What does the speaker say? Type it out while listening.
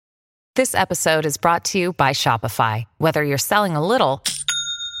This episode is brought to you by Shopify. Whether you're selling a little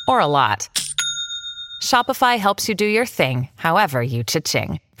or a lot, Shopify helps you do your thing, however you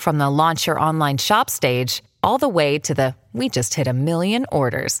cha-ching. From the launch your online shop stage, all the way to the we just hit 1 million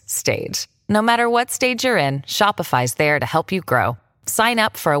orders stage. No matter what stage you're in, Shopify's there to help you grow. Sign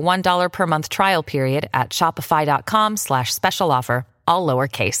up for a $1 per month trial period at shopify.com/special offer, all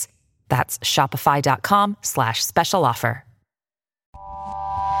lowercase. That's shopify.com/special offer.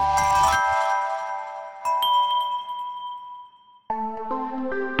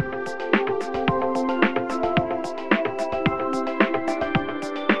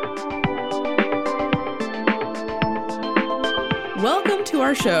 Welcome to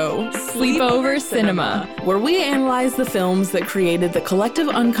our show, Sleepover Cinema, where we analyze the films that created the collective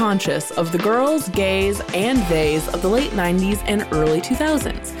unconscious of the girls, gays, and theys of the late 90s and early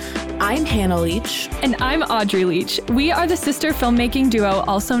 2000s. I'm Hannah Leach. And I'm Audrey Leach. We are the sister filmmaking duo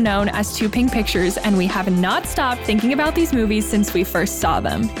also known as Two Pink Pictures, and we have not stopped thinking about these movies since we first saw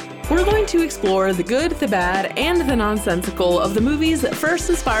them. We're going to explore the good, the bad, and the nonsensical of the movies that first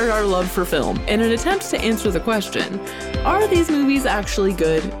inspired our love for film in an attempt to answer the question, are these movies actually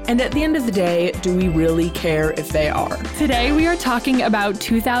good? And at the end of the day, do we really care if they are? Today we are talking about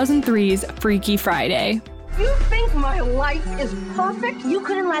 2003's Freaky Friday. You think my life is perfect? You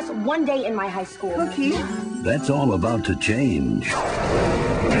couldn't last one day in my high school. Cookie? That's all about to change.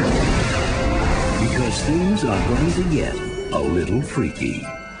 Because things are going to get a little freaky.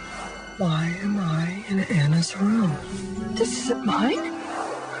 Why am I in Anna's room? This isn't mine.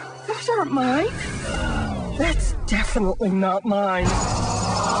 Those aren't mine. That's definitely not mine.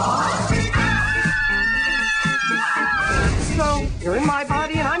 So, you're in my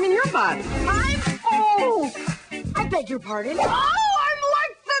body and I'm in your body. Oh! I beg your pardon. Oh, I'm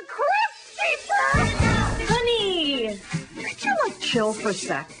like the Crypt Keeper! Honey! Could you, chill for a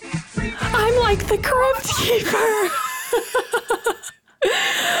sec? I'm like the Crypt Keeper!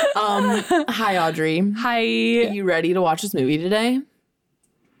 Hi, Audrey. Hi. You ready to watch this movie today?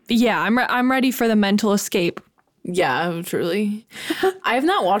 Yeah, I'm ready for the mental escape. Yeah, truly. I have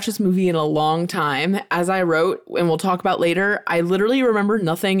not watched this movie in a long time. As I wrote, and we'll talk about later, I literally remember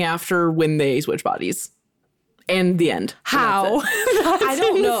nothing after when they switch bodies. And the end. How? I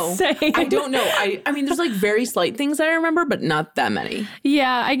don't know. Insane. I don't know. I mean, there's like very slight things I remember, but not that many.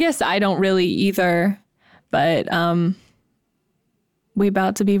 Yeah, I guess I don't really either. But, we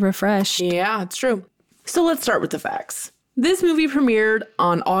about to be refreshed. Yeah, it's true. So let's start with the facts. This movie premiered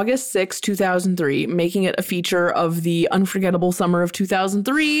on August 6, 2003, making it a feature of the unforgettable summer of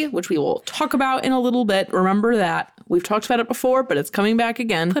 2003, which we will talk about in a little bit. Remember that. We've talked about it before, but it's coming back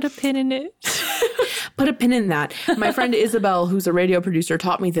again. Put a pin in it. Put a pin in that. My friend Isabel, who's a radio producer,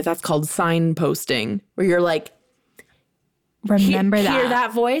 taught me that that's called signposting, where you're like, Remember that. Hear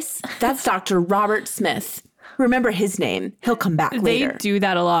that voice? That's Dr. Robert Smith. Remember his name. He'll come back later. They do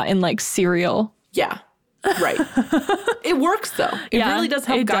that a lot in like Serial. Yeah. Right. It works, though. It really does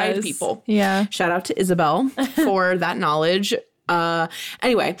help guide people. Yeah. Shout out to Isabel for that knowledge.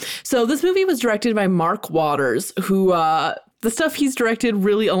 Anyway, so this movie was directed by Mark Waters, who the stuff he's directed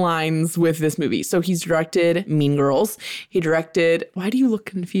really aligns with this movie. So he's directed Mean Girls. He directed... Why do you look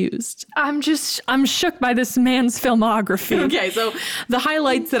confused? I'm shook by this man's filmography. Okay, so the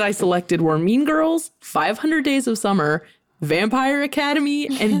highlights that I selected were Mean Girls, 500 Days of Summer, Vampire Academy,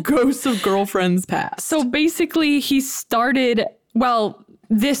 and Ghosts of Girlfriends Past. So basically he started, well,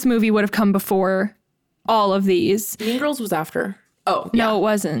 this movie would have come before all of these. Mean Girls was after. Oh, yeah. No, it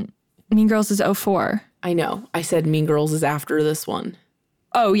wasn't. Mean Girls is 2004. I know. I said Mean Girls is after this one.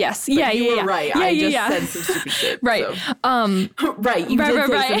 Oh, yes. But you were right. Yeah, I just yeah. said some stupid shit. Right. So. Right. You did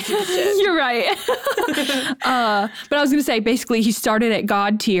say some stupid shit. You're right. But I was going to say, basically, he started at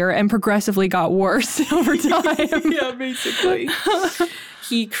God tier and progressively got worse over time. Yeah, basically.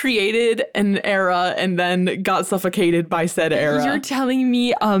 He created an era and then got suffocated by said era. You're telling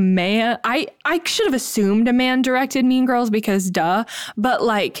me a man... I should have assumed a man directed Mean Girls because duh. But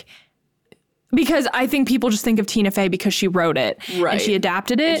like... Because I think people just think of Tina Fey because she wrote it. Right. And she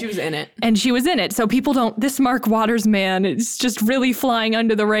adapted it. And she was in it. And she was in it. So people don't... This Mark Waters man is just really flying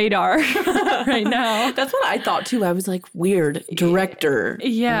under the radar right now. That's what I thought, too. I was like, weird. Director.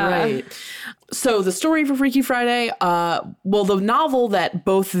 Yeah. Right. So the story for Freaky Friday, well, the novel that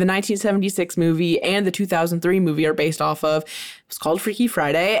both the 1976 movie and the 2003 movie are based off of was called Freaky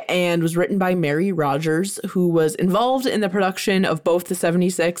Friday and was written by Mary Rogers, who was involved in the production of both the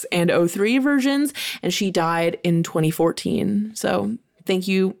 76 and 03 versions, and she died in 2014. So thank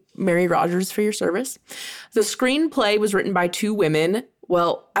you, Mary Rogers, for your service. The screenplay was written by two women.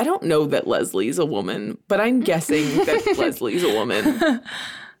 Well, I don't know that Leslie's a woman, but I'm guessing that Leslie's a woman.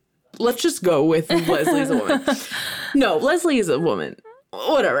 let's just go with Leslie as a woman. No, Leslie is a woman.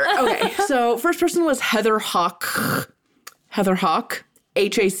 Whatever. Okay. So first person was Heather Hach. Heather Hach.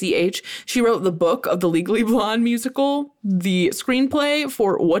 Hach. She wrote the book of the Legally Blonde musical, the screenplay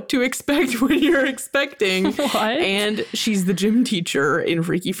for What to Expect When You're Expecting. What? And she's the gym teacher in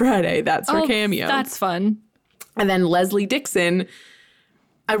Freaky Friday. That's her cameo. That's fun. And then Leslie Dixon,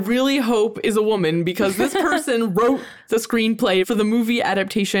 I really hope is a woman because this person wrote the screenplay for the movie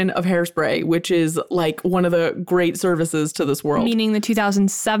adaptation of Hairspray, which is like one of the great services to this world. Meaning the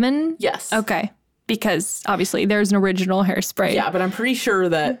 2007? Yes. Okay. Because obviously there's an original Hairspray. Yeah, but I'm pretty sure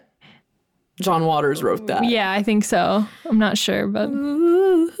that John Waters wrote that. Yeah, I think so. I'm not sure, but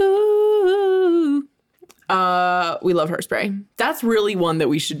we love Hairspray. That's really one that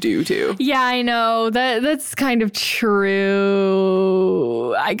we should do too. yeah, I know. That's kind of true.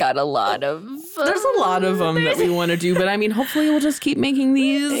 I got a lot of There's a lot of them that we want to do, but I mean, hopefully we'll just keep making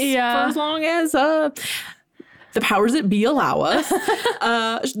these Yeah. for as long as the powers that be allow us.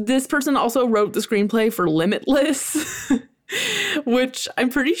 This person also wrote the screenplay for Limitless, which I'm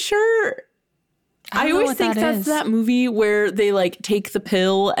pretty sure. I always think that's that movie where they like take the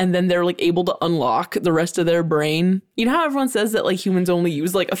pill and then they're like able to unlock the rest of their brain. You know how everyone says that like humans only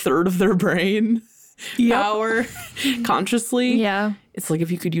use like a third of their brain power consciously? Yeah. It's like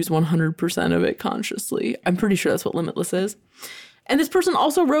if you could use 100% of it consciously. I'm pretty sure that's what Limitless is. And this person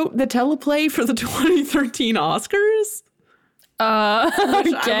also wrote the teleplay for the 2013 Oscars. Okay. I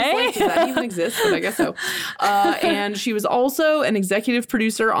was like, does that even exist? But I guess so. And she was also an executive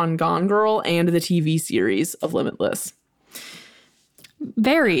producer on Gone Girl and the TV series of Limitless.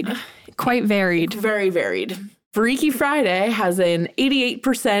 Varied. Quite varied. Very varied. Freaky Friday has an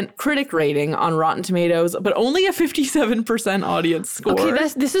 88% critic rating on Rotten Tomatoes, but only a 57% audience score. Okay,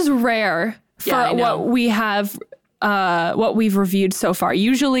 this is rare for I know. what we have. What we've reviewed so far.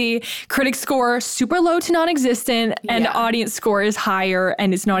 Usually critic score super low to non-existent and Yeah. audience score is higher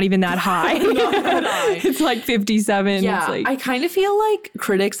and it's not even that high. It's like 57. Yeah, It's like, I kind of feel like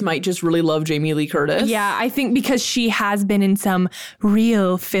critics might just really love Jamie Lee Curtis. yeah, I think because she has been in some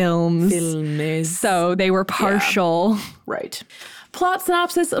real films. So they were partial. Right. Plot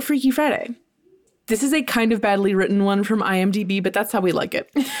synopsis of Freaky Friday. This is a kind of badly written one from IMDb, but that's how we like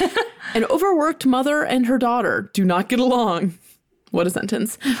it. An overworked mother and her daughter do not get along. What a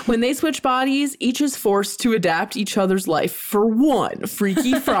sentence. When they switch bodies, each is forced to adapt each other's life for one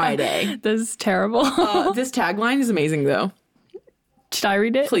Freaky Friday. This is terrible. This tagline is amazing, though. Should I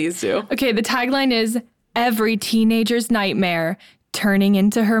read it? Please do. Okay, the tagline is every teenager's nightmare turning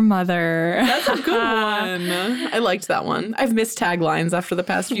into her mother. That's a good one. I liked that one. I've missed taglines after the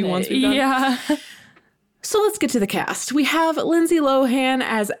past few ones we've done. Yeah. So let's get to the cast. We have Lindsay Lohan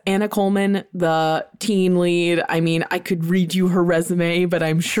as Anna Coleman, the teen lead. I mean, I could read you her resume, but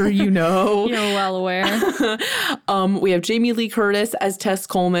I'm sure you know. You're well aware. We have Jamie Lee Curtis as Tess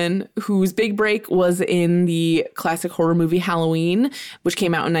Coleman, whose big break was in the classic horror movie Halloween, which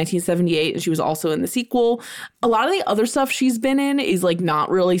came out in 1978, and she was also in the sequel. A lot of the other stuff she's been in is like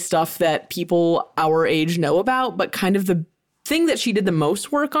not really stuff that people our age know about, but kind of the thing that she did the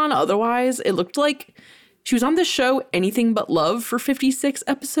most work on. Otherwise, it looked like she was on this show, Anything But Love, for 56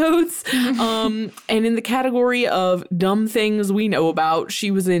 episodes. And in the category of dumb things we know about, she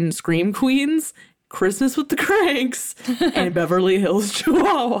was in Scream Queens, Christmas with the Cranks, and Beverly Hills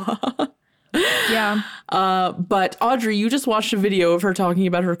Chihuahua. Yeah. But Audrey, you just watched a video of her talking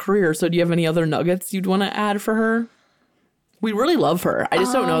about her career. So do you have any other nuggets you'd want to add for her? We really love her. I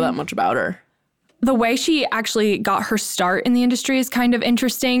just don't know that much about her. The way she actually got her start in the industry is kind of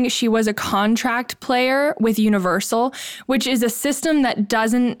interesting. She was a contract player with Universal, which is a system that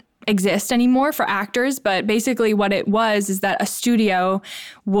doesn't exist anymore for actors. But basically what it was is that a studio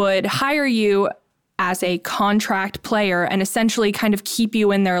would hire you as a contract player and essentially kind of keep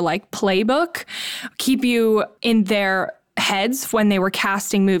you in their like playbook, keep you in their heads when they were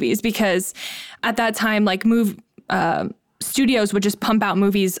casting movies. Because at that time, like studios would just pump out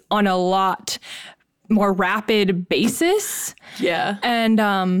movies on a lot more rapid basis. Yeah.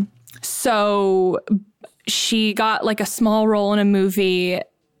 And so she got like a small role in a movie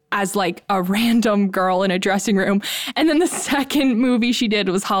as like a random girl in a dressing room. And then the second movie she did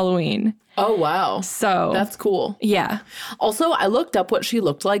was Halloween. Oh, wow. So That's cool. yeah. Also, I looked up what she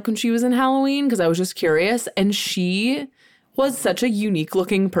looked like when she was in Halloween because I was just curious. And she was such a unique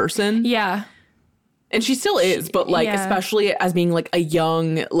looking person. Yeah. And she still is, but like, yeah. especially as being like a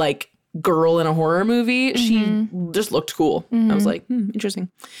young, like, girl in a horror movie, she just looked cool. I was like, interesting.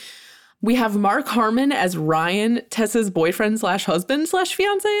 We have Mark Harmon as Ryan, Tessa's boyfriend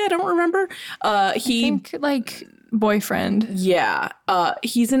 /husband/fiance. I don't remember. I think like boyfriend. Yeah.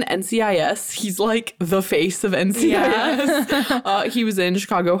 He's in NCIS. He's like the face of NCIS. Yeah. He was in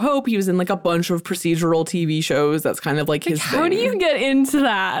Chicago Hope. He was in like a bunch of procedural TV shows. That's kind of like his How thing. do you get into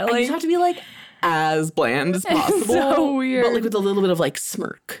that? You Like, just have to be like as bland as possible. so weird. But like with a little bit of like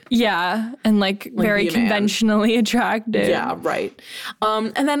smirk. yeah, and like very be a man. conventionally attractive. Yeah, right.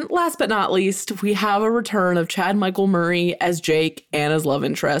 And then last but not least, we have a return of Chad Michael Murray as Jake, Anna's love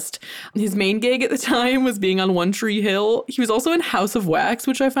interest. His main gig at the time was being on One Tree Hill. He was also in House of Wax,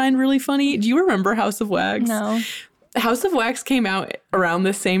 which I find really funny. Do you remember House of Wax? No. House of Wax came out around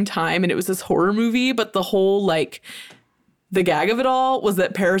the same time, and it was this horror movie, but the whole, like, the gag of it all was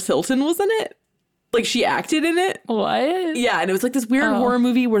that Paris Hilton was in it. Like, she acted in it. What? Yeah, and it was like this weird horror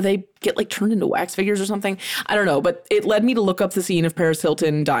movie where they get like turned into wax figures or something. I don't know, but it led me to look up the scene of Paris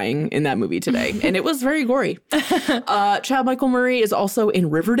Hilton dying in that movie today, and it was very gory. Chad Michael Murray is also in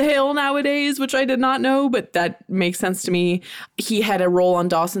Riverdale nowadays, which I did not know, but that makes sense to me. He had a role on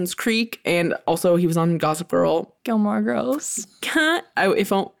Dawson's Creek, and also he was on Gossip Girl. Gilmore Girls.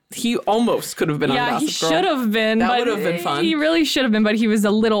 He almost could have been on Gossip Girl. Yeah, he should have been. That but would have been fun. He really should have been, but he was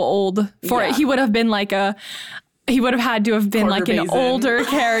a little old for it. He would have been like he would have had to have been Carter like an Bazin. older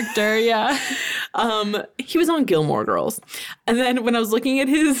character. Yeah. He was on Gilmore Girls. And then when I was looking at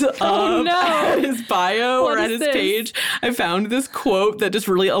his at his bio What or at is his this? page, I found this quote that just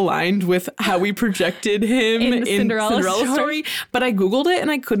really aligned with how we projected him In the Cinderella Story. But I Googled it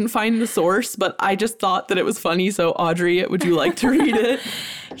and I couldn't find the source, but I just thought that it was funny. So Audrey, would you like to read it?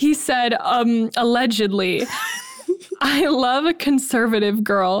 He said, allegedly, I love a conservative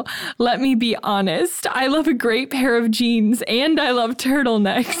girl. Let me be honest. I love a great pair of jeans and I love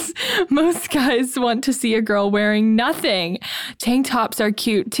turtlenecks. Most guys want to see a girl wearing nothing. Tank tops are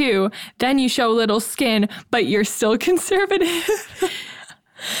cute too. Then you show little skin, but you're still conservative.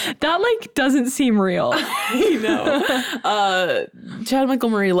 That like doesn't seem real. You know. Chad Michael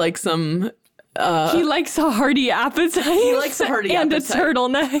Murray likes some... He likes a hearty appetite. He likes a hearty and appetite. a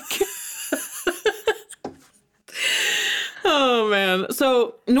turtleneck. Oh, man.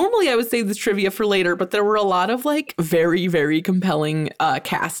 So normally I would save this trivia for later, but there were a lot of like very, very compelling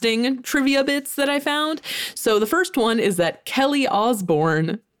casting trivia bits that I found. So the first one is that Kelly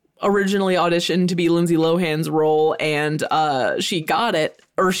Osbourne originally auditioned to be Lindsay Lohan's role, and she got it,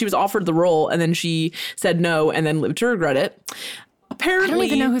 or she was offered the role, and then she said no and then lived to regret it. Apparently, I don't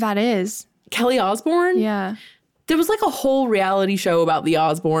even know who that is. Kelly Osbourne? Yeah. There was like a whole reality show about the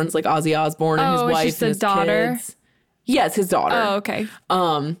Osbournes, like Ozzy Osbourne and his it's wife just and a his daughter? kids. Yes, his daughter. Oh, okay.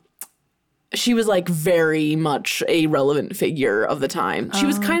 She was like very much a relevant figure of the time. She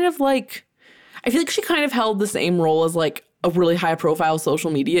was kind of like, I feel like she kind of held the same role as like a really high profile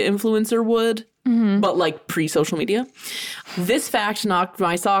social media influencer would, but like pre-social media. This fact knocked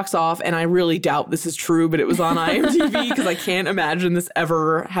my socks off, and I really doubt this is true, but it was on IMDb because I can't imagine this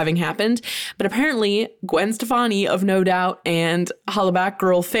ever having happened. But apparently Gwen Stefani of No Doubt and Hollaback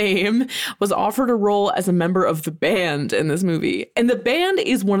Girl fame was offered a role as a member of the band in this movie. And the band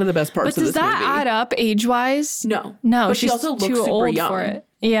is one of the best parts But of does this movie. that add up age-wise? No. No, But she she's also looks too super old young. for it.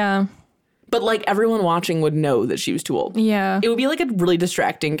 Yeah. But like everyone watching would know that she was too old. Yeah. It would be like a really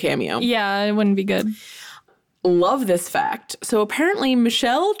distracting cameo. Yeah, it wouldn't be good. Love this fact. So apparently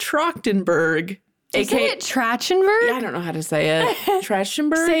Michelle Trachtenberg, Isn't it Trachtenberg? I don't know how to say it.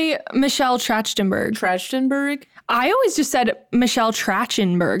 Trachtenberg? Say Michelle Trachtenberg. Trachtenberg? I always just said Michelle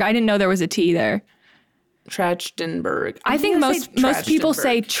Trachtenberg. I didn't know there was a T there. Trachtenberg. I think I'm gonna most people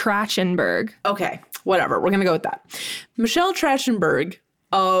say Trachtenberg. Trachtenberg. Okay, whatever. We're going to go with that. Michelle Trachtenberg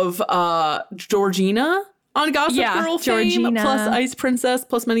of Georgina on Gossip Yeah, Girl fame, Georgina. plus Ice Princess,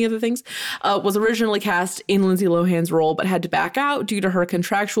 plus many other things, was originally cast in Lindsay Lohan's role, but had to back out due to her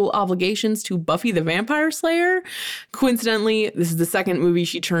contractual obligations to Buffy the Vampire Slayer. Coincidentally, this is the second movie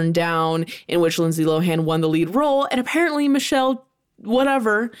she turned down in which Lindsay Lohan won the lead role, and apparently Michelle,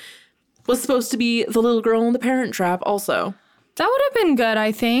 whatever, was supposed to be the little girl in The Parent Trap also. That would have been good,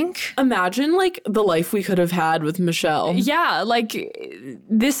 I think. Imagine like the life we could have had with Michelle. Yeah, like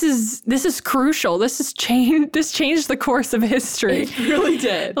this is crucial. This changed the course of history. It really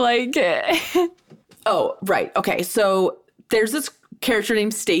did. Like Oh, right. Okay. So there's this character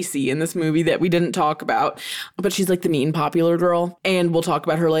named Stacy in this movie that we didn't talk about, but she's like the mean popular girl, and we'll talk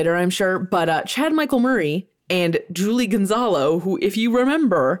about her later, I'm sure. But Chad Michael Murray and Julie Gonzalo, who, if you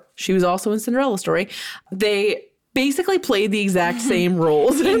remember, she was also in Cinderella Story, they basically played the exact same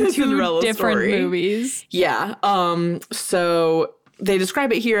roles in the Cinderella different Story. movies. Yeah. So they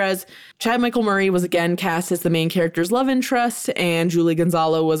describe it here as Chad Michael Murray was again cast as the main character's love interest, and Julie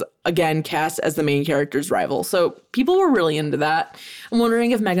Gonzalo was again cast as the main character's rival. So people were really into that. I'm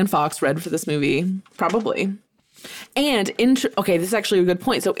wondering if Megan Fox read for this movie. Probably. And, okay, this is actually a good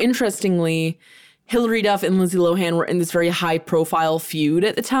point. So interestingly, Hilary Duff and Lindsay Lohan were in this very high-profile feud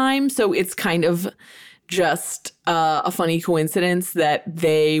at the time. So it's kind of just a funny coincidence that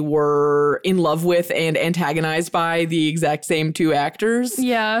they were in love with and antagonized by the exact same two actors.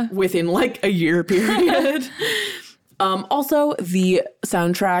 Yeah. Within like a year period. Also, the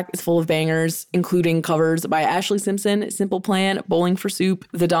soundtrack is full of bangers, including covers by Ashley Simpson, Simple Plan, Bowling for Soup,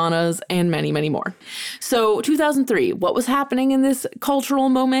 The Donnas, and many, many more. So 2003, what was happening in this cultural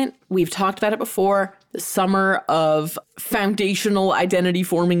moment? We've talked about it before. The summer of foundational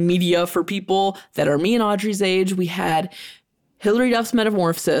identity-forming media for people that are me and Audrey's age. We had Hilary Duff's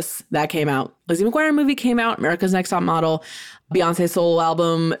Metamorphosis, that came out. Lizzie McGuire movie came out, America's Next Top Model, Beyonce's solo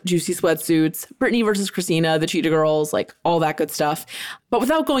album, Juicy Sweatsuits, Britney versus Christina, The Cheetah Girls, like all that good stuff. But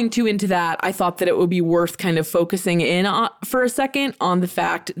without going too into that, I thought that it would be worth kind of focusing in for a second on the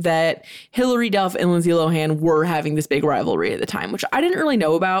fact that Hilary Duff and Lindsay Lohan were having this big rivalry at the time, which I didn't really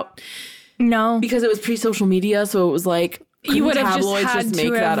know about. No. Because it was pre-social media, so it was like, you would have just had just to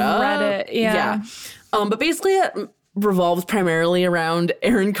make that have up. read it. Yeah. But basically it revolves primarily around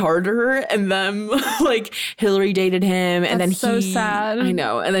Aaron Carter and them. Like, Hillary dated him, and then so sad. I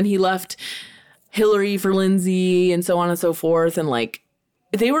know. And then he left Hillary for Lindsay, and so on and so forth. And like,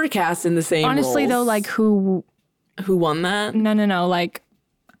 they were cast in the same Honestly, roles. though, like who won that? No. Like,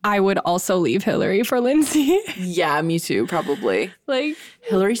 I would also leave Hillary for Lindsay. Yeah, me too, probably. Like,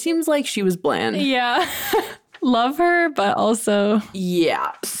 Hillary seems like she was bland. yeah. Love her, but also...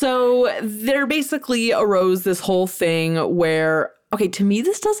 Yeah. So there basically arose this whole thing where, okay, to me,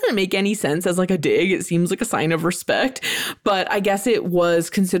 this doesn't make any sense as like a dig. It seems like a sign of respect, but I guess it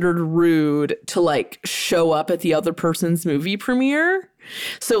was considered rude to like show up at the other person's movie premiere.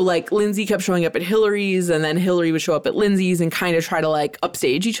 So like Lindsay kept showing up at Hillary's, and then Hillary would show up at Lindsay's and kind of try to like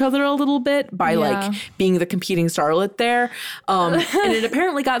upstage each other a little bit by like being the competing starlet there. And it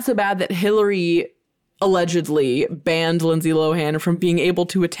apparently got so bad that Hillary allegedly banned Lindsay Lohan from being able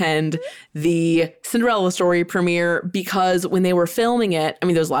to attend the Cinderella story premiere because when they were filming it, I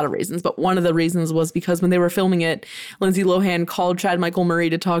mean, there's a lot of reasons, but one of the reasons was because when they were filming it, Lindsay Lohan called Chad Michael Murray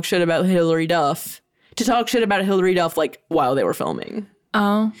to talk shit about Hilary Duff, like while they were filming.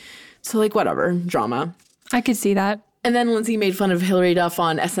 Oh. So like, whatever, drama. I could see that. And then Lindsay made fun of Hilary Duff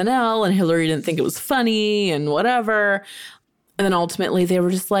on SNL, and Hillary didn't think it was funny and whatever. And then ultimately they were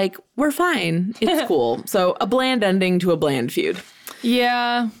just like, we're fine. It's cool. So a bland ending to a bland feud.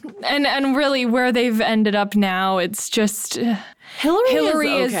 Yeah. And really where they've ended up now, it's just Hillary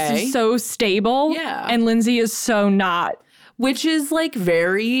is so stable. Yeah. And Lindsay is so not. Which is like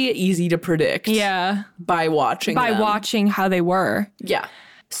very easy to predict. Yeah. By watching watching how they were. Yeah.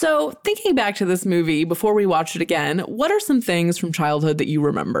 So thinking back to this movie before we watch it again, what are some things from childhood that you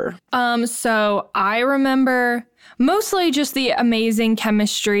remember? So I remember mostly just the amazing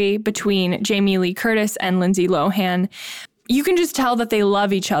chemistry between Jamie Lee Curtis and Lindsay Lohan. You can just tell that they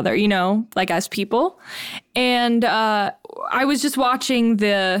love each other, you know, like as people. And I was just watching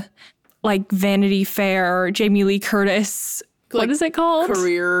the like Vanity Fair, Jamie Lee Curtis, like, what is it called?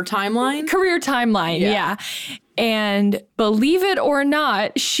 Career Timeline? Career Timeline, yeah. And believe it or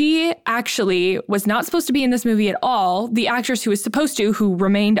not, she actually was not supposed to be in this movie at all. The actress who was supposed to, who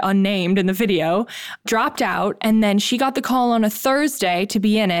remained unnamed in the video, dropped out. And then she got the call on a Thursday to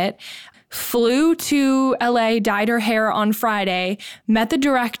be in it, flew to LA, dyed her hair on Friday, met the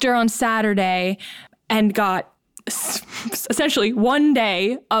director on Saturday, and got essentially one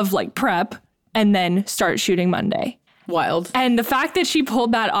day of like prep, and then started shooting Monday. Wild. And the fact that she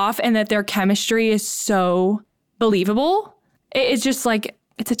pulled that off and that their chemistry is so believable, it's just like,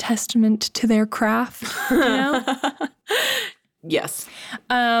 it's a testament to their craft, you know? Yes.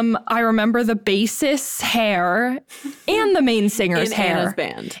 I remember the bassist's hair and the main singer's hair.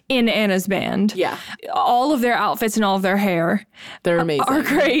 In Anna's band. Yeah. All of their outfits and all of their hair. They're amazing. Are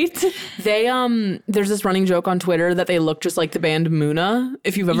great. They, there's this running joke on Twitter that they look just like the band Muna,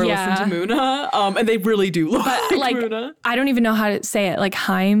 if you've ever listened to Muna. And they really do look like Muna. I don't even know how to say it. Like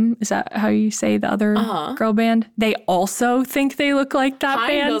Haim, is that how you say the other girl band? They also think they look like that Haim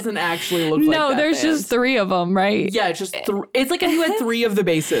band. doesn't actually look like that No, there's just three of them, right? Yeah, it's just it's like if you had three of the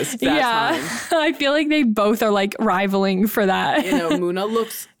bassists. That's I feel like they both are like rivaling for that. You know, Muna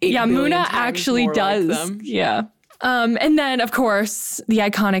looks 8 billion Muna times actually more does. like them. Yeah. And then, of course, the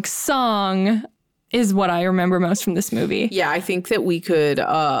iconic song is what I remember most from this movie. Yeah, I think that we could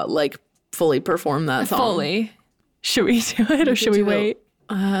like fully perform that song. Fully. Should we do it or should we wait?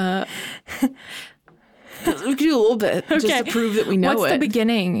 We could do a little bit just to prove that we know it. What's the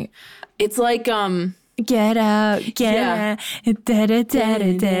beginning? It's like Get out, get Yeah. out,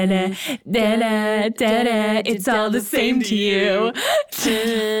 da-da-da-da-da-da, da-da-da-da, it's all the same to you.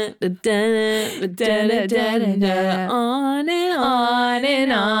 On and On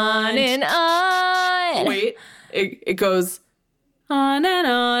and on and on. Wait, it goes on and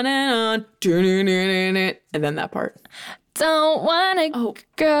on and on. And then that part. Don't wanna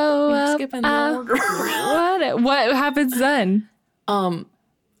grow up. Skipping the order. What happens then?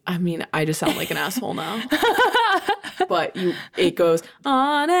 I mean, I just sound like an asshole now. But it goes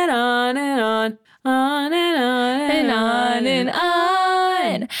on and on and on, on and on And on and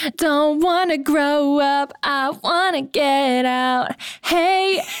on. Don't wanna grow up, I wanna get out.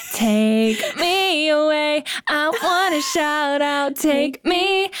 Hey, take me away. I wanna shout out, take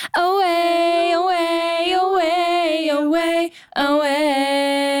me away, away, away, away, away.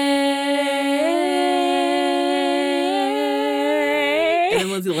 And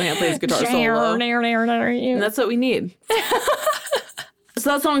then Lindsay Lohan plays guitar solo. And that's what we need. So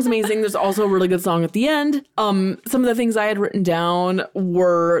that song's amazing. There's also a really good song at the end. Some of the things I had written down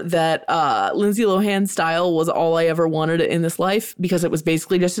were that Lindsay Lohan's style was all I ever wanted in this life because it was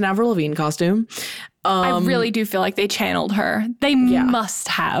basically just an Avril Lavigne costume. I really do feel like they channeled her. They must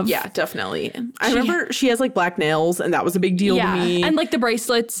have. Yeah, definitely. I remember she has like black nails, and that was a big deal to me. And like the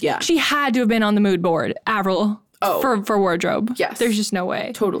bracelets. Yeah. She had to have been on the mood board, Avril, for wardrobe. Yes. There's just no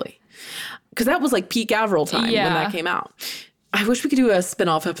way. Totally. Because that was like peak Avril time when that came out. I wish we could do a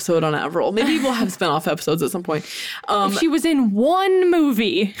spin-off episode on Avril. Maybe we'll have spin-off episodes at some point. She was in one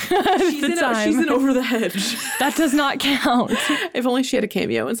movie She's in Over the Hedge. That does not count. If only she had a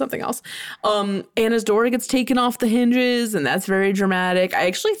cameo in something else. Anna's door gets taken off the hinges, and that's very dramatic. I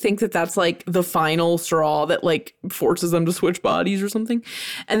actually think that that's like the final straw that like forces them to switch bodies or something.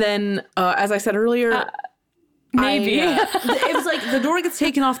 And then, as I said earlier... Maybe. It was like the door gets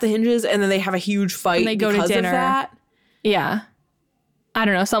taken off the hinges, and then they have a huge fight And they go to because dinner. of that. Yeah. I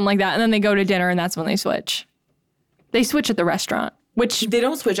don't know, something like that. And then they go to dinner, and that's when they switch. They switch at the restaurant, which... They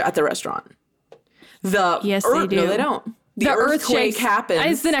don't switch at the restaurant. Yes, they do. No, they don't. The earthquake happens.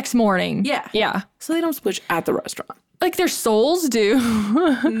 It's the next morning. Yeah. Yeah. So they don't switch at the restaurant. Like their souls do.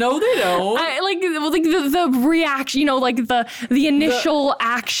 No, they don't. The reaction, you know, like the initial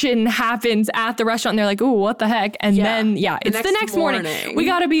action happens at the restaurant and they're like, ooh, what the heck? And then, it's the next morning. We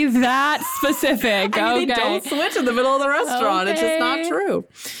got to be that specific. I mean, they don't switch in the middle of the restaurant. It's just not true.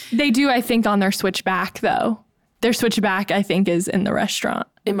 They do, I think, on their switchback, though. Their switchback, I think, is in the restaurant.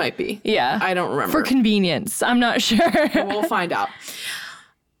 It might be. Yeah. I don't remember. For convenience. I'm not sure. We'll find out.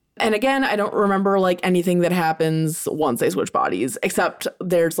 And again, I don't remember like anything that happens once they switch bodies, except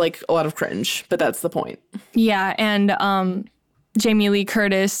there's like a lot of cringe, but that's the point. Yeah, and Jamie Lee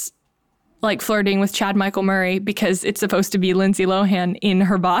Curtis like flirting with Chad Michael Murray because it's supposed to be Lindsay Lohan in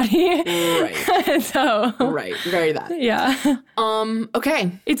her body. Right. So right, very that. Yeah.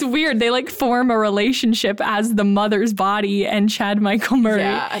 Okay. It's weird. They like form a relationship as the mother's body and Chad Michael Murray.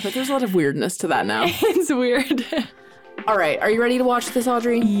 Yeah, I bet there's a lot of weirdness to that now. It's weird. All right, are you ready to watch this,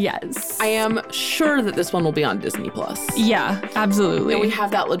 Audrey? Yes. I am sure that this one will be on Disney Plus. Yeah, absolutely. And we have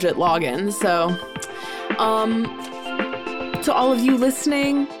that legit login, so to all of you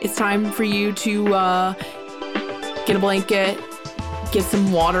listening, it's time for you to get a blanket, get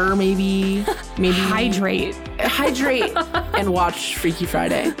some water, maybe hydrate, and watch Freaky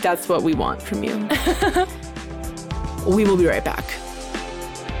Friday. That's what we want from you. We will be right back.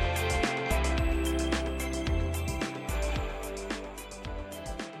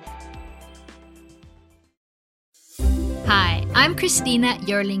 Hi, I'm Christina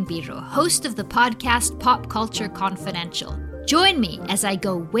Yerling-Biro, host of the podcast Pop Culture Confidential. Join me as I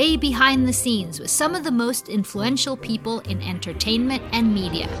go way behind the scenes with some of the most influential people in entertainment and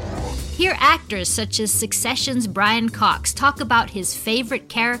media. Hear actors such as Succession's Brian Cox talk about his favorite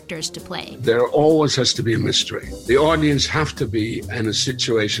characters to play. There always has to be a mystery. The audience have to be in a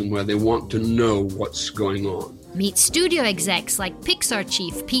situation where they want to know what's going on. Meet studio execs like Pixar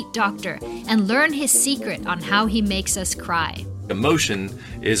chief Pete Docter and learn his secret on how he makes us cry. Emotion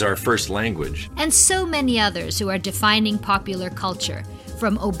is our first language. And so many others who are defining popular culture,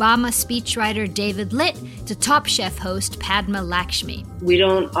 from Obama speechwriter David Litt to Top Chef host Padma Lakshmi. We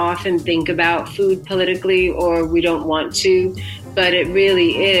don't often think about food politically, or we don't want to, but it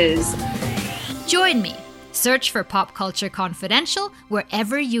really is. Join me. Search for Pop Culture Confidential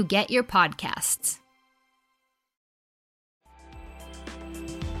wherever you get your podcasts.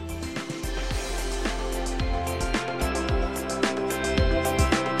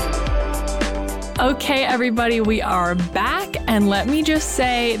 Okay, everybody, we are back, and let me just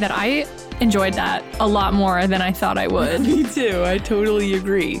say that I enjoyed that a lot more than I thought I would. Me too. I totally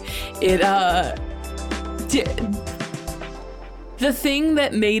agree. It The thing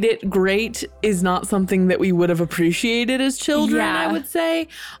that made it great is not something that we would have appreciated as children, Yeah. I would say.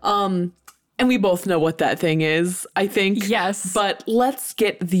 And we both know what that thing is, I think. Yes. But let's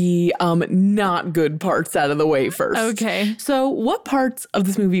get the not good parts out of the way first. Okay. So what parts of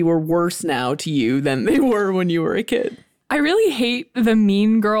this movie were worse now to you than they were when you were a kid? I really hate the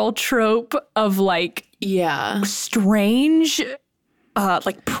mean girl trope of like Yeah. strange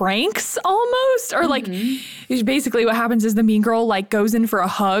like pranks almost, or like basically what happens is the mean girl like goes in for a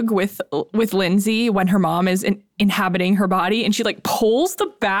hug with Lindsay when her mom is inhabiting her body, and she like pulls the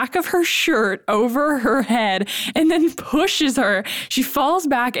back of her shirt over her head and then pushes her. She falls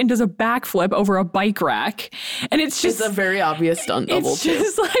back and does a backflip over a bike rack, and it's just It's a very obvious stunt double, it's too.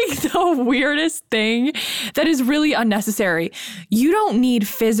 just like the weirdest thing that is really unnecessary. You don't need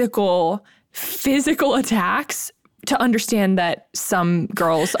physical attacks to understand that some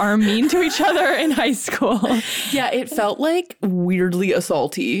girls are mean to each other in high school. Yeah, it felt like weirdly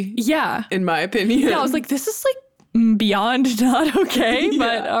assaulty, Yeah. in my opinion. Yeah, I was like, this is like beyond not okay,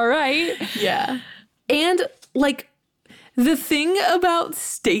 but all right. Yeah. And like the thing about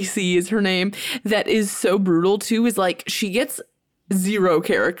Stacy is her name that is so brutal too is like she gets zero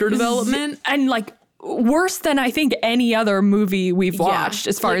character development. And like worse than I think any other movie we've watched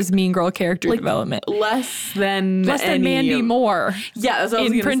as far as mean girl character development. Less than Mandy Moore. Yeah, that's what I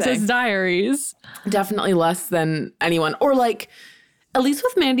was in gonna Princess say. Diaries. Definitely less than anyone. Or like at least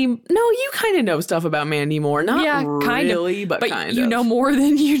with Mandy, no, you kind of know stuff about Mandy Moore. Not really, but kind of. You know more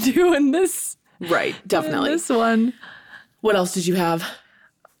than you do in this. Right, definitely. In this one. What else did you have?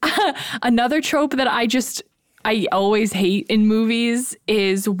 Another trope that I always hate in movies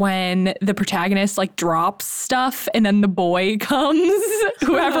is when the protagonist like drops stuff and then the boy comes,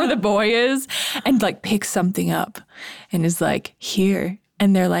 whoever the boy is, and like picks something up and is like, here.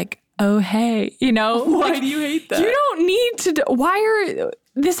 And they're like, oh, hey, you know? Why do you hate that? You don't need to.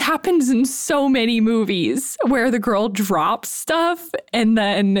 This happens in so many movies where the girl drops stuff and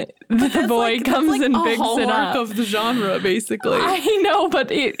then the boy comes and picks it up. Of the genre, basically. I know,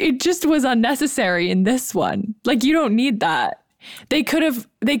 but it just was unnecessary in this one. Like, you don't need that. They could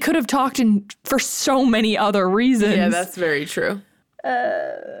have talked for so many other reasons. Yeah, that's very true.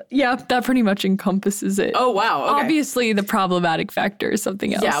 Yeah, that pretty much encompasses it. Oh, wow. Okay. Obviously, the problematic factor is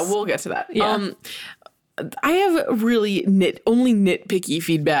something else. Yeah, we'll get to that. Yeah. I have really only nitpicky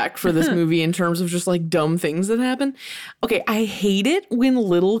feedback for this movie in terms of just like dumb things that happen. Okay, I hate it when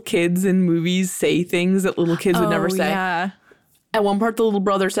little kids in movies say things that little kids would never say. Yeah. At one part, the little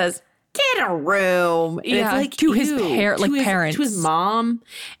brother says, "Get a room." And Yeah, it's like to his ew, parents. to his mom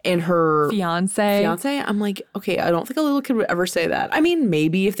and her Fiance. I'm like, okay, I don't think a little kid would ever say that. I mean,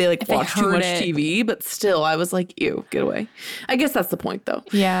 maybe if they like they watch too heard much it. TV, but still, I was like, ew, get away. I guess that's the point, though.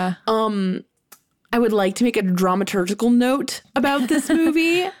 Yeah. I would like to make a dramaturgical note about this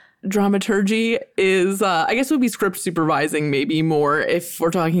movie. Dramaturgy is, I guess it would be script supervising maybe more if we're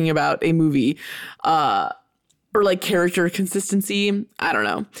talking about a movie, or like character consistency. I don't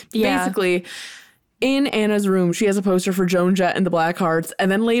know. Yeah. Basically, in Anna's room, she has a poster for Joan Jett and the Blackhearts. And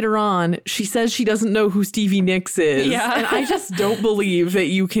then later on, she says she doesn't know who Stevie Nicks is. Yeah. And I just don't believe that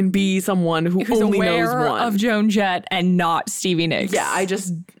you can be someone who's only aware knows one. of Joan Jett and not Stevie Nicks. Yeah, I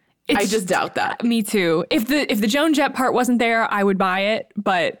just doubt that. Me too. If the Joan Jett part wasn't there, I would buy it,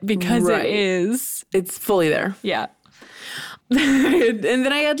 but because Right. it is, It's fully there. yeah. And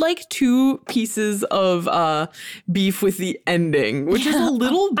then I had like 2 pieces of beef with the ending, which is a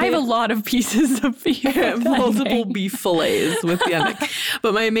little bit... I have a lot of pieces of beef. with the multiple ending. beef fillets with the ending.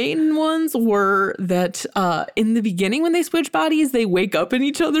 But my main ones were that in the beginning when they switch bodies, they wake up in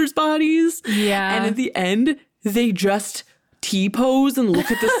each other's bodies. Yeah. And at the end, they just T-pose and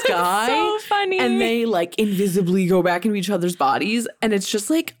look at the sky. so funny. And they like invisibly go back into each other's bodies. And it's just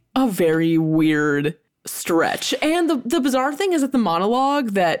like a very weird stretch. And the bizarre thing is that the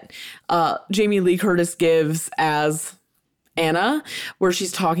monologue that Jamie Lee Curtis gives as Anna, where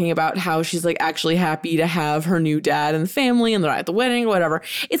she's talking about how she's like actually happy to have her new dad in the family and they're at the wedding or whatever.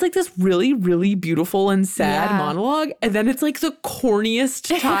 It's like this really, really beautiful and sad monologue. And then it's like the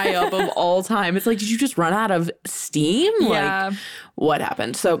corniest tie up of all time. It's like, did you just run out of steam? Yeah. Like, what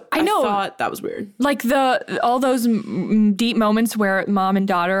happened? So I thought that was weird. Like all those deep moments where mom and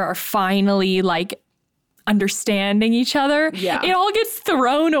daughter are finally like understanding each other. Yeah. It all gets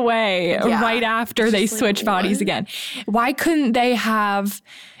thrown away right after they switch bodies again. Why couldn't they have,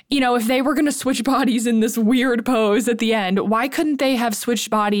 if they were going to switch bodies in this weird pose at the end, why couldn't they have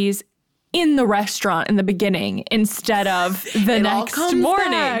switched bodies in the restaurant in the beginning instead of the next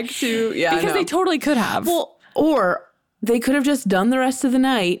morning? Because Because they totally could have. Well, or they could have just done the rest of the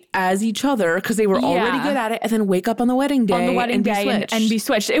night as each other because they were already good at it, and then wake up on the wedding day and be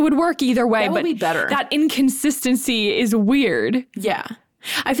switched. It would work either way. That would be better. That inconsistency is weird. Yeah.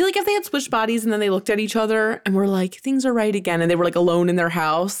 I feel like if they had switched bodies and then they looked at each other and were like, things are right again, and they were like alone in their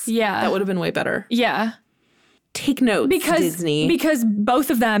house, that would have been way better. Yeah. Take notes, Disney. Because both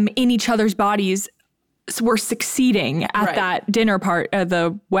of them in each other's bodies were succeeding at that dinner part of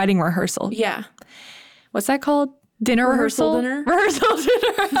the wedding rehearsal. Yeah. What's that called? Rehearsal dinner? Rehearsal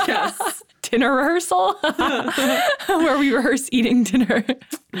dinner. Yes. Dinner rehearsal. Where we rehearse eating dinner.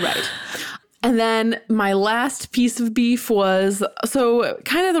 Right. And then my last piece of beef was, so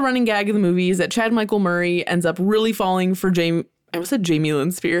kind of the running gag of the movie is that Chad Michael Murray ends up really falling for I almost said Jamie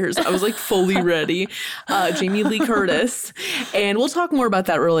Lynn Spears. I was like fully ready. Jamie Lee Curtis. And we'll talk more about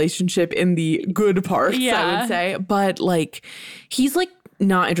that relationship in the good parts, I would say. But like, he's like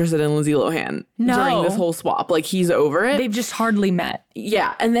not interested in Lindsay Lohan during this whole swap. Like, he's over it. They've just hardly met.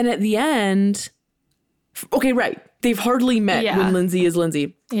 Yeah. And then at the end, okay, right. They've hardly met when Lindsay is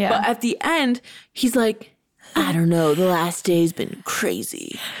Lindsay. Yeah. But at the end, he's like, I don't know, the last day's been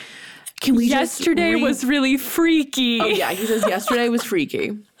crazy. Can we Yesterday was really freaky. Oh, yeah. He says yesterday was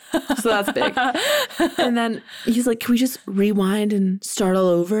freaky. So that's big. And then he's like, can we just rewind and start all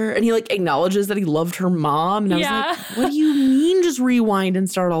over? And he like acknowledges that he loved her mom. And I was like, what do you mean just rewind and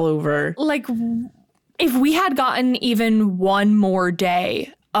start all over? Like, if we had gotten even one more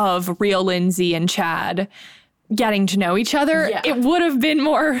day of real Lindsay and Chad getting to know each other, it would have been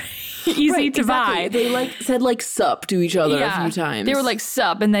more easy to buy. They like said like sup to each other a few times. They were like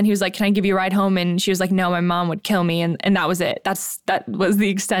sup, and then he was like, can I give you a ride home? And she was like, no, my mom would kill me. And that was it. That was the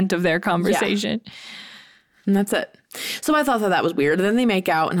extent of their conversation. Yeah. And that's it. So I thought that was weird. And then they make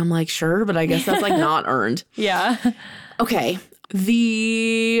out and I'm like, sure, but I guess that's like not earned. Yeah. Okay.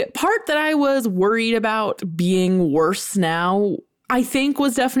 The part that I was worried about being worse now, I think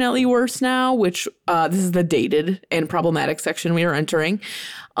was definitely worse now, which this is the dated and problematic section we are entering,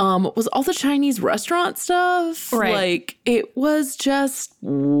 was all the Chinese restaurant stuff. Right. Like, it was just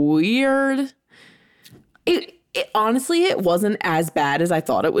weird. It honestly, it wasn't as bad as I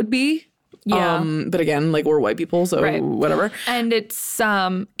thought it would be. Yeah. But again, like, we're white people, so whatever. And it's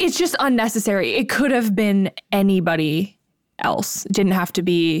just unnecessary. It could have been anybody else. It didn't have to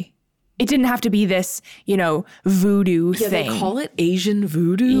be this, voodoo thing. They call it Asian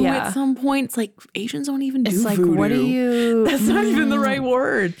voodoo at some point. It's like, Asians don't even do like, voodoo. what are you? That's not even the right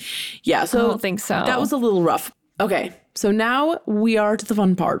word. Yeah, so I don't think so. That was a little rough. Okay, so now we are to the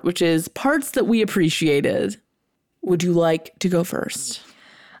fun part, which is parts that we appreciated. Would you like to go first?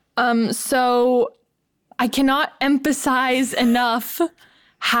 So I cannot emphasize enough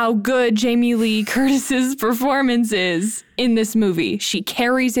how good Jamie Lee Curtis's performance is in this movie. She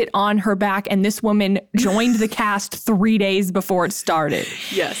carries it on her back, and this woman joined the cast 3 days before it started.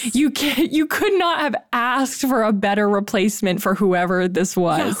 Yes. You could not have asked for a better replacement for whoever this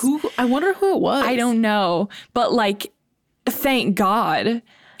was. Yeah, I wonder who it was. I don't know, but like, thank God.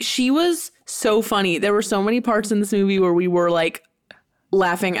 She was so funny. There were so many parts in this movie where we were like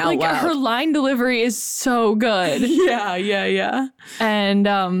laughing out loud. Her line delivery is so good. Yeah. And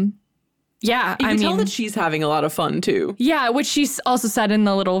you can tell that she's having a lot of fun too. Yeah, which she also said in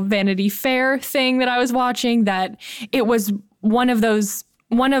the little Vanity Fair thing that I was watching, that it was one of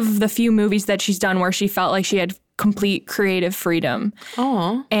the few movies that she's done where she felt like she had complete creative freedom.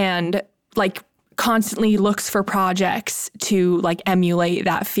 Aww. And like constantly looks for projects to like emulate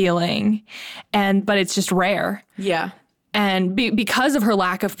that feeling. But it's just rare. Yeah. And because of her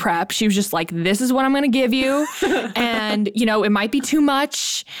lack of prep, she was just like, this is what I'm going to give you. And, it might be too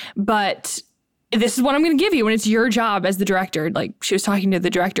much, but this is what I'm going to give you. And it's your job as the director. Like, she was talking to the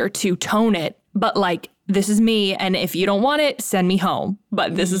director to tone it, but like, this is me. And if you don't want it, send me home.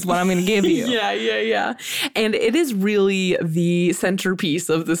 But this is what I'm going to give you. Yeah. And it is really the centerpiece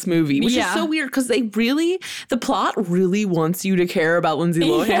of this movie, which is so weird because the plot really wants you to care about Lindsay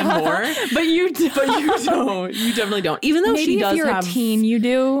Lohan more. But you don't. You definitely don't. Even though maybe she does if you're have a teen, you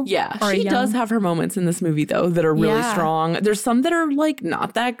do. Yeah. She does have her moments in this movie, though, that are really strong. There's some that are like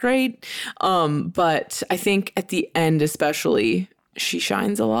not that great. But I think at the end, especially, she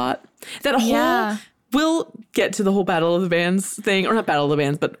shines a lot. That whole... We'll get to the whole Battle of the Bands thing, or not Battle of the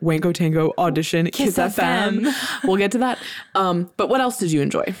Bands, but Wango Tango audition, Kiss FM. We'll get to that. But what else did you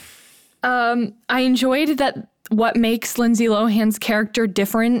enjoy? I enjoyed that what makes Lindsay Lohan's character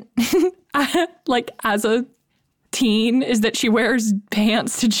different, like as a teen is that she wears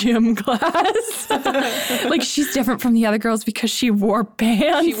pants to gym class. Like, she's different from the other girls because she wore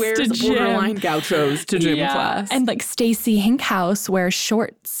pants She wears to gym. borderline gauchos to gym class. And like Stacey Hinkhouse wears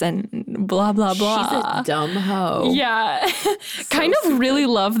shorts and blah, blah, blah. She's a dumb hoe. Yeah. Kind of really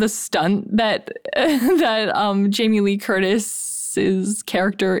love the stunt that Jamie Lee Curtis's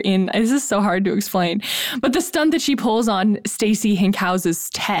character in, this is so hard to explain, but the stunt that she pulls on Stacey Hinkhouse's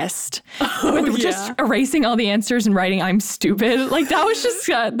test with just erasing all the answers and writing "I'm stupid." Like, that was just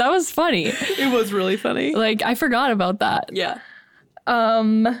that was funny. It was really funny. Like, I forgot about that. Yeah.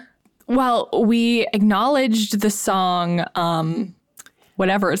 Well, we acknowledged the song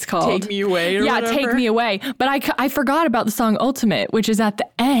whatever it's called. Take Me Away or whatever. Take Me Away. But I forgot about the song Ultimate, which is at the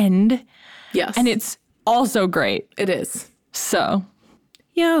end. Yes. And it's also great. It is. So.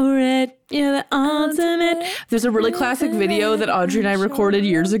 You're it. You're the ultimate. There's a really classic video that Audrey and I recorded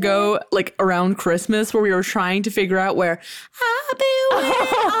years ago, like around Christmas, where we were trying to figure out where I've been waiting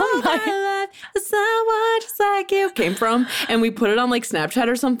all my life for someone just like you came from. And we put it on like Snapchat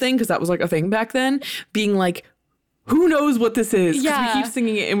or something, because that was like a thing back then, being like, who knows what this is? Because Yeah. we keep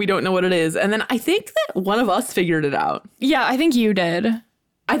singing it and we don't know what it is. And then I think that one of us figured it out. Yeah, I think you did.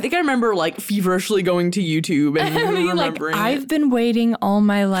 I think I remember like feverishly going to YouTube and Being like, remembering I've been waiting all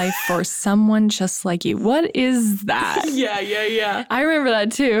my life for someone just like you. What is that? Yeah. I remember that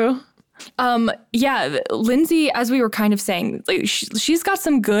too. Yeah, Lindsay, as we were kind of saying, like, she's got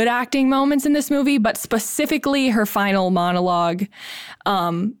some good acting moments in this movie, but specifically her final monologue,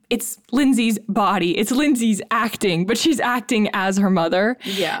 it's Lindsay's body, it's Lindsay's acting, but she's acting as her mother.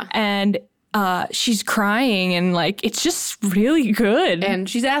 Yeah. And she's crying and like, it's just really good. And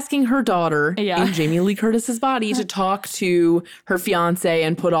she's asking her daughter in Jamie Lee Curtis's body to talk to her fiance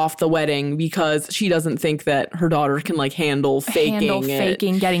and put off the wedding because she doesn't think that her daughter can like handle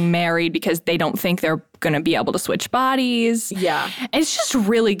faking getting married because they don't think they're going to be able to switch bodies. Yeah. And it's just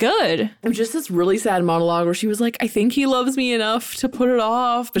really good. It was just this really sad monologue where she was like, I think he loves me enough to put it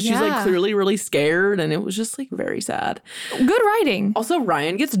off. But she's like clearly really scared. And it was just like very sad. Good writing. Also,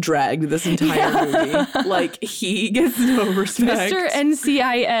 Ryan gets dragged this entire movie. Like, he gets no respect. Mr.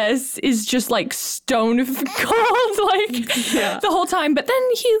 NCIS is just like stone cold like the whole time. But then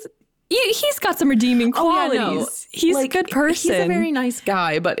he's got some redeeming qualities. Oh, yeah, no. He's like, a good person. He's a very nice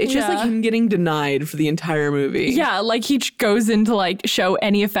guy, but it's just like him getting denied for the entire movie. Yeah, like he goes in to like show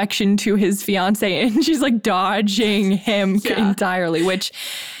any affection to his fiance and she's like dodging him entirely, which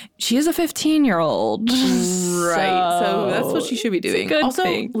she is a 15-year-old. Right. So that's what she should be doing. Also,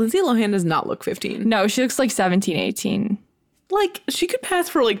 thing. Lindsay Lohan does not look 15. No, she looks like 17, 18. Like, she could pass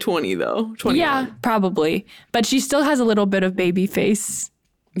for like 20 though. 21. Yeah, probably. But she still has a little bit of baby face.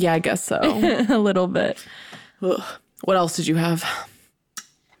 Yeah, I guess so. A little bit. Ugh. What else did you have?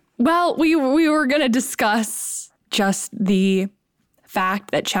 Well, we were going to discuss just the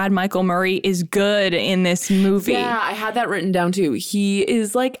fact that Chad Michael Murray is good in this movie. Yeah, I had that written down too. He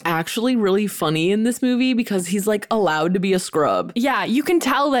is like actually really funny in this movie because he's like allowed to be a scrub. Yeah, you can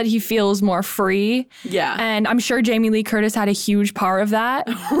tell that he feels more free. Yeah. And I'm sure Jamie Lee Curtis had a huge part of that.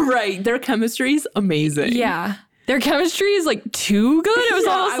 Right. Their chemistry's amazing. Yeah. Their chemistry is like too good. It was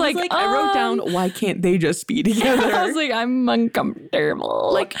almost like I wrote down, why can't they just be together? I was like, I'm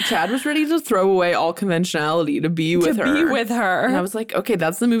uncomfortable. Like, Chad was ready to throw away all conventionality to be with her. And I was like, okay,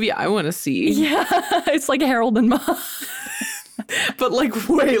 that's the movie I want to see. Yeah, it's like Harold and Maude. But like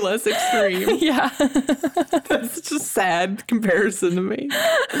way less extreme. Yeah. That's just a sad comparison to me.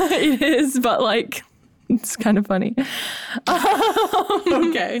 It is, but like, it's kind of funny.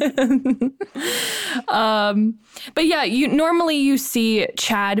 Okay. But yeah, normally you see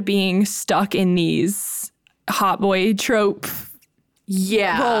Chad being stuck in these hot boy trope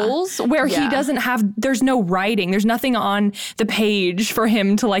roles where he doesn't have, there's no writing. There's nothing on the page for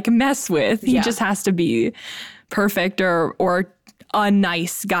him to like mess with. He just has to be perfect or a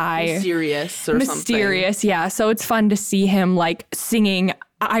nice guy. Mysterious, yeah. So it's fun to see him like singing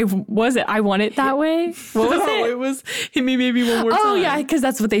I Want It That Way? What was it? It was Hit Me Baby One More Time. Oh, yeah, because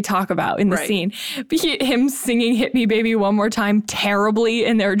that's what they talk about in the scene. Him singing Hit Me Baby One More Time terribly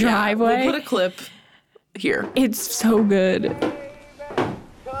in their driveway. We'll put a clip here. It's so good.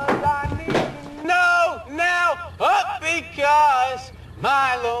 No, now, up because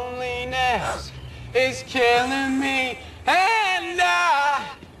my loneliness is killing me. And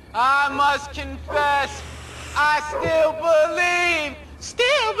I must confess, I still believe.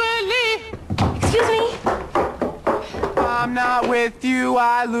 Excuse me? I'm not with you,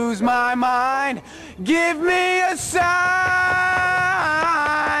 I lose my mind. Give me a sign.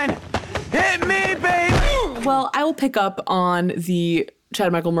 Hit me, baby. Well, I will pick up on the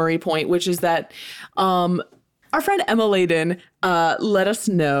Chad Michael Murray point, which is that Our friend Emma Layden let us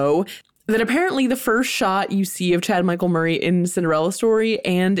know that apparently the first shot you see of Chad Michael Murray in Cinderella Story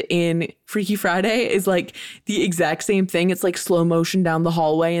and in Freaky Friday is like the exact same thing. It's like slow motion down the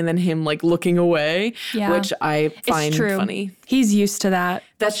hallway and then him like looking away, which I find funny. He's used to that.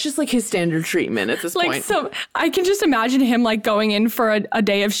 That's just like his standard treatment at this point. So I can just imagine him like going in for a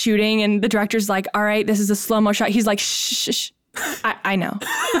day of shooting and the director's like, all right, this is a slow-mo shot. He's like, shh. I know.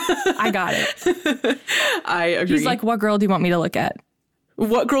 I got it. I agree. He's like, what girl do you want me to look at?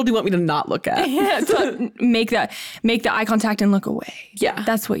 What girl do you want me to not look at? Yeah, so make the eye contact and look away. Yeah.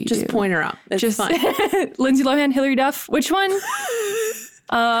 That's what you do. Just point her out. It's just fine. Lindsay Lohan, Hilary Duff. Which one?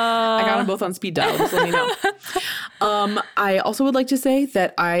 I got them both on speed dial. Just let me know. I also would like to say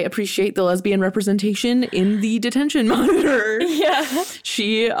that I appreciate the lesbian representation in the detention monitor. Yeah.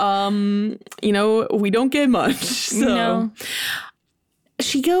 She, we don't get much. So. No.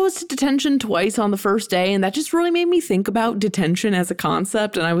 She goes to detention twice on the first day, and that just really made me think about detention as a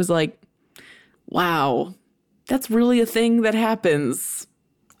concept. And I was like, wow, that's really a thing that happens.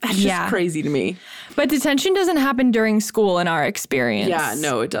 That's just crazy to me. But detention doesn't happen during school in our experience. Yeah,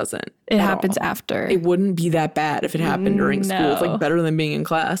 no, it doesn't. It happens after. It wouldn't be that bad if it happened during school. It's like better than being in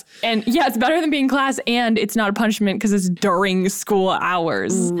class. And yeah, it's better than being in class, and it's not a punishment because it's during school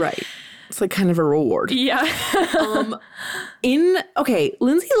hours. Right. It's like kind of a reward. Yeah. Lindsay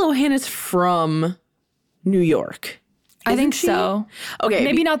Lohan is from New York. I think so. Okay.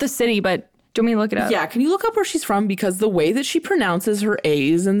 Maybe not the city, but do you want me to look it up? Yeah, can you look up where she's from? Because the way that she pronounces her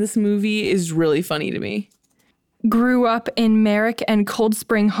A's in this movie is really funny to me. Grew up in Merrick and Cold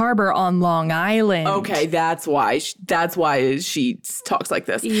Spring Harbor on Long Island. Okay, that's why she talks like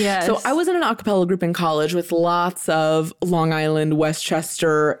this. Yes. So I was in an a cappella group in college with lots of Long Island,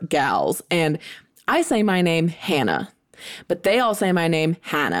 Westchester gals, and I say my name Hannah, but they all say my name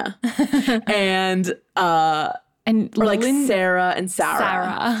Hannah, and like Sarah and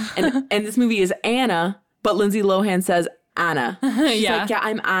Sarah. And this movie is Anna, but Lindsay Lohan says Anna. She's like, yeah,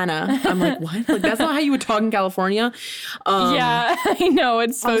 I'm Anna. I'm like, what? Like, that's not how you would talk in California. Yeah, I know.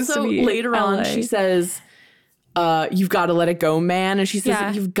 It's supposed to be. Later on, she says, you've got to let it go, man. And she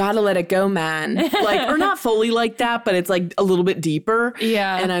says, you've got to let it go, man. Like, or not fully like that, but it's like a little bit deeper.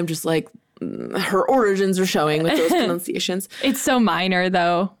 Yeah. And I'm just like, her origins are showing with those pronunciations. It's so minor,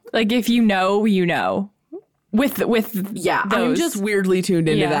 though. Like, if you know, you know. With those. I'm just weirdly tuned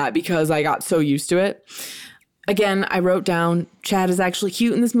into that because I got so used to it. Again, I wrote down, Chad is actually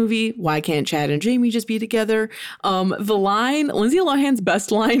cute in this movie. Why can't Chad and Jamie just be together? The line, Lindsay Lohan's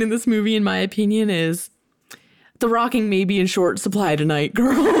best line in this movie, in my opinion, is, the rocking may be in short supply tonight,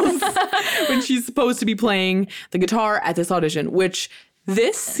 girls. When she's supposed to be playing the guitar at this audition, which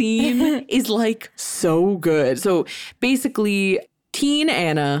this scene is like so good. So basically,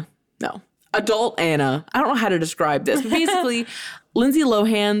 adult Anna, I don't know how to describe this, but basically, Lindsay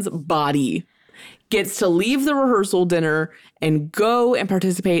Lohan's body gets to leave the rehearsal dinner and go and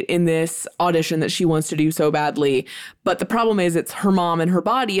participate in this audition that she wants to do so badly. But the problem is it's her mom and her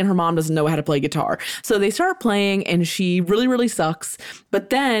body, and her mom doesn't know how to play guitar. So they start playing, and she really, really sucks. But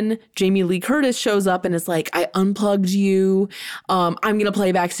then Jamie Lee Curtis shows up and is like, I unplugged you. I'm going to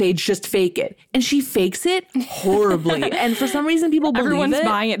play backstage. Just fake it. And she fakes it horribly. And for some reason, people believe Everyone's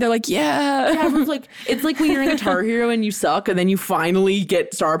buying it. They're like, yeah. Everyone's like, it's like when you're in Guitar Hero and you suck, and then you finally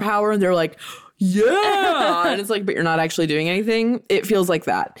get star power, and they're like, yeah. And it's like, but you're not actually doing anything. It feels like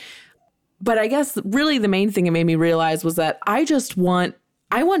that. But I guess really the main thing it made me realize was that I want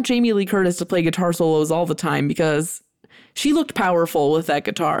Jamie Lee Curtis to play guitar solos all the time because she looked powerful with that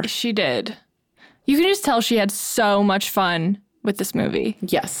guitar. She did. You can just tell she had so much fun with this movie.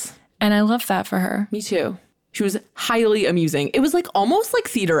 Yes. And I love that for her. Me too. She was highly amusing. It was like almost like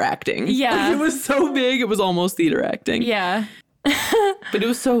theater acting. Yeah. Like, it was so big, it was almost theater acting. Yeah. But it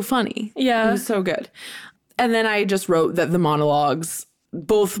was so funny. Yeah. It was so good. And then I just wrote that the monologues,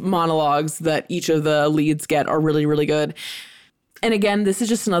 both monologues that each of the leads get, are really, really good. And again, this is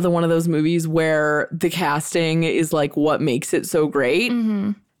just another one of those movies where the casting is like what makes it so great.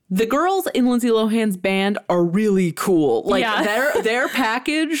 Mm-hmm. The girls in Lindsay Lohan's band are really cool. Like their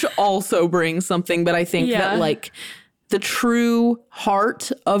package also brings something, but I think that like the true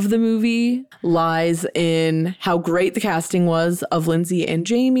heart of the movie lies in how great the casting was of Lindsay and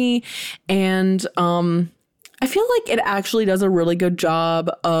Jamie. And I feel like it actually does a really good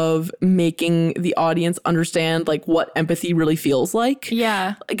job of making the audience understand like what empathy really feels like.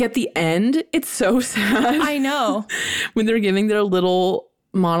 Yeah. Like at the end, it's so sad. I know. When they're giving their little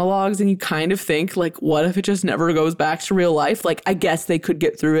monologues and you kind of think like, what if it just never goes back to real life? Like, I guess they could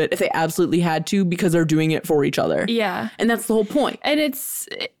get through it if they absolutely had to because they're doing it for each other. Yeah. And that's the whole point. And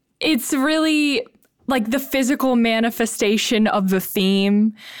it's really like the physical manifestation of the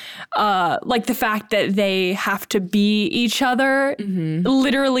theme, like the fact that they have to be each other. Mm-hmm.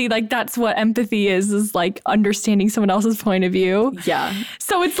 Literally, like that's what empathy is like understanding someone else's point of view. Yeah.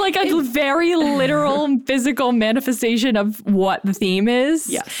 So it's like a very literal physical manifestation of what the theme is.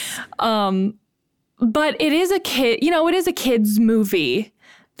 Yes. But it is a kid's movie.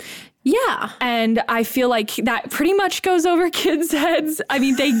 Yeah. And I feel like that pretty much goes over kids' heads. I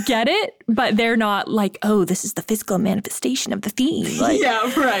mean, they get it, but they're not like, oh, this is the physical manifestation of the theme. Like,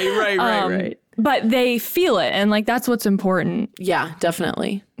 yeah, right. But they feel it. And like, that's what's important. Yeah,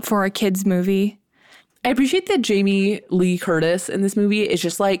 definitely. For a kid's movie. I appreciate that Jamie Lee Curtis in this movie is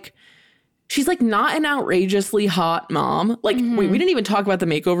just like, she's like not an outrageously hot mom. Like, wait, we didn't even talk about the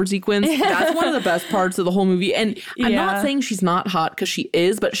makeover sequence. That's one of the best parts of the whole movie. And I'm not saying she's not hot because she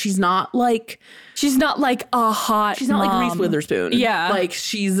is, but she's not like a hot She's not mom. like Reese Witherspoon. Yeah. Like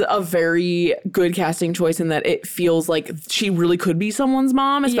she's a very good casting choice in that it feels like she really could be someone's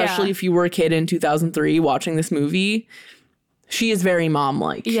mom, especially if you were a kid in 2003 watching this movie. She is very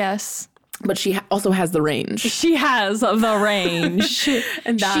mom-like. Yes. But she also has the range. She has the range.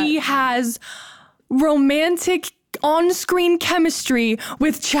 And she has romantic on-screen chemistry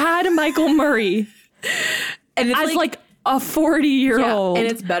with Chad Michael Murray. And it's as like a 40-year-old. Yeah,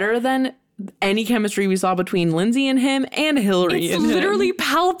 and it's better than any chemistry we saw between Lindsay and him and Hillary it's and him. literally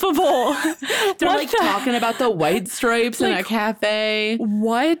palpable. They're like talking about the white stripes in a cafe.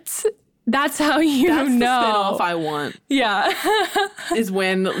 What? That's how you That's know. the spin-off I want. Yeah. Is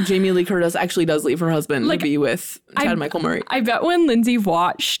when Jamie Lee Curtis actually does leave her husband to be with Chad Michael Murray. I bet when Lindsay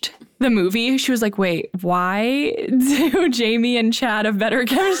watched the movie, she was like, wait, why do Jamie and Chad have better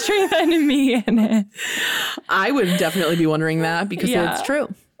chemistry than me in it? I would definitely be wondering that because it's true.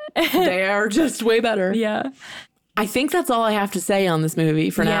 They are just way better. Yeah. I think that's all I have to say on this movie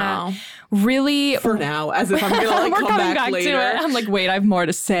for now. Really? For now, as if I'm going to like come back later. To it. I'm like, wait, I have more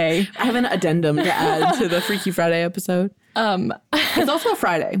to say. I have an addendum to add to the Freaky Friday episode. It's also a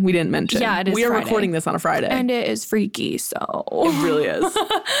Friday. We didn't mention. Yeah, it is We are Friday. recording this on a Friday. And it is freaky, so. It really is.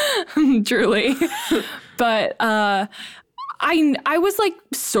 Truly. But I was like,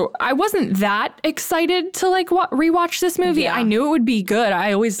 I wasn't that excited to like rewatch this movie. Yeah. I knew it would be good.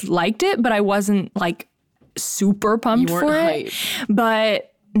 I always liked it, but I wasn't like super pumped for it.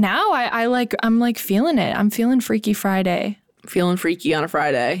 But now I'm like feeling it. I'm feeling Freaky Friday. Feeling freaky on a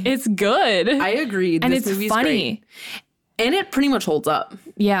Friday. It's good. I agree. And this it's movie's funny. Great. And it pretty much holds up.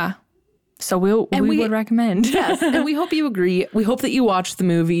 Yeah. So we would recommend. Yes. And we hope you agree. We hope that you watch the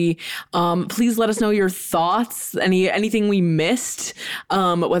movie. Please let us know your thoughts. Anything we missed,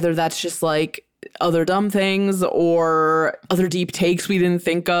 whether that's just like other dumb things or other deep takes we didn't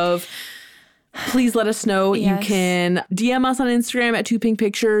think of. Please let us know. Yes. You can DM us on Instagram at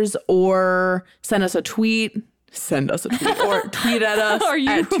 2pinkpictures or send us a tweet. Or tweet at us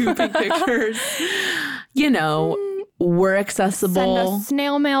at 2pinkpictures. You know, we're accessible. Send us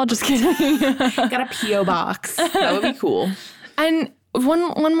snail mail. Just kidding. Got a P.O. box. That would be cool. And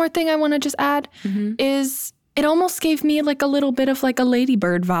one more thing I want to just add is it almost gave me like a little bit of like a Lady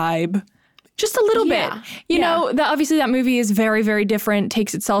Bird vibe. Just a little bit. You know, obviously that movie is very, very different,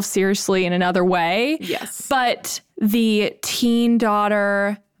 takes itself seriously in another way. Yes. But the teen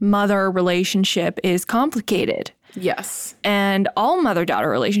daughter-mother relationship is complicated. Yes. And all mother-daughter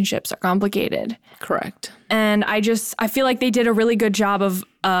relationships are complicated. Correct. And I feel like they did a really good job of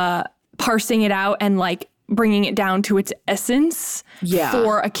parsing it out and like bringing it down to its essence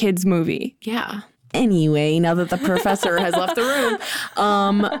for a kid's movie. Yeah. Anyway, now that the professor has left the room,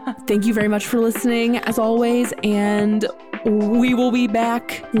 thank you very much for listening, as always, and we will be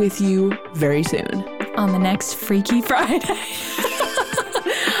back with you very soon. On the next Freaky Friday.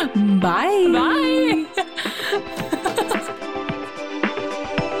 Bye. Bye.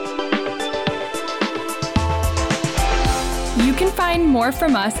 You can find more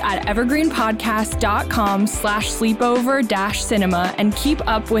from us at evergreenpodcast.com/sleepover-cinema and keep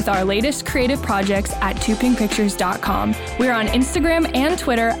up with our latest creative projects at 2pinkpictures.com. We're on Instagram and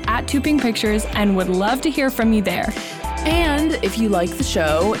Twitter at 2pinkpictures and would love to hear from you there. And if you like the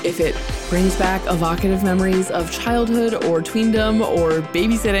show, if it brings back evocative memories of childhood or tweendom or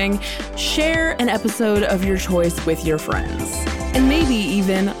babysitting, share an episode of your choice with your friends. And maybe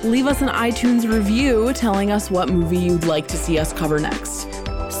even leave us an iTunes review telling us what movie you'd like to see us cover next.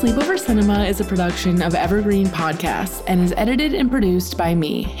 Sleepover Cinema is a production of Evergreen Podcasts and is edited and produced by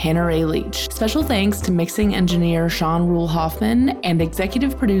me, Hannah Ray Leach. Special thanks to mixing engineer Sean Rule Hoffman and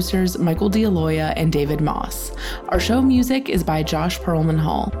executive producers Michael D'Aloia and David Moss. Our show music is by Josh Perlman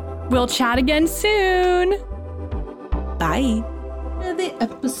Hall. We'll chat again soon. Bye. The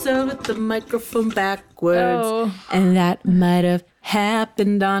episode with the microphone backwards. And that might have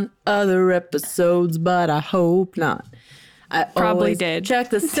happened on other episodes, but I hope not. I probably did. Check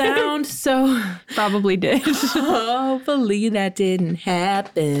the sound, so probably did. Hopefully that didn't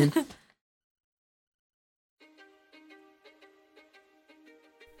happen.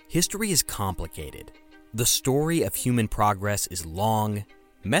 History is complicated. The story of human progress is long,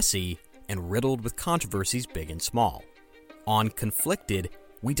 messy, and riddled with controversies big and small. On Conflicted,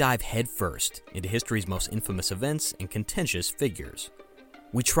 we dive headfirst into history's most infamous events and contentious figures.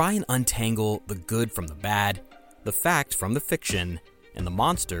 We try and untangle the good from the bad, the fact from the fiction, and the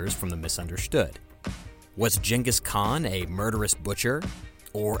monsters from the misunderstood. Was Genghis Khan a murderous butcher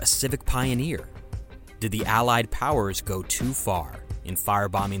or a civic pioneer? Did the Allied powers go too far in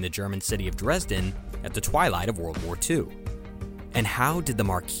firebombing the German city of Dresden at the twilight of World War II? And how did the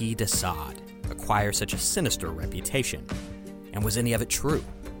Marquis de Sade acquire such a sinister reputation? And was any of it true?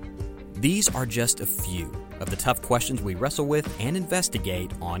 These are just a few of the tough questions we wrestle with and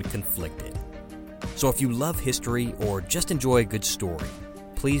investigate on Conflicted. So if you love history or just enjoy a good story,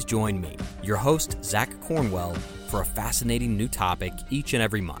 please join me, your host, Zach Cornwell, for a fascinating new topic each and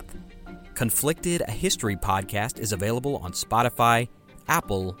every month. Conflicted, a history podcast, is available on Spotify,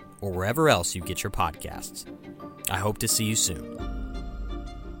 Apple, or wherever else you get your podcasts. I hope to see you soon.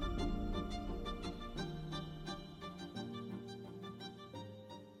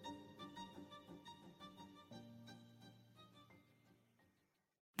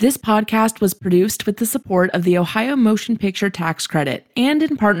 This podcast was produced with the support of the Ohio Motion Picture Tax Credit and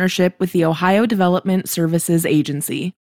in partnership with the Ohio Development Services Agency.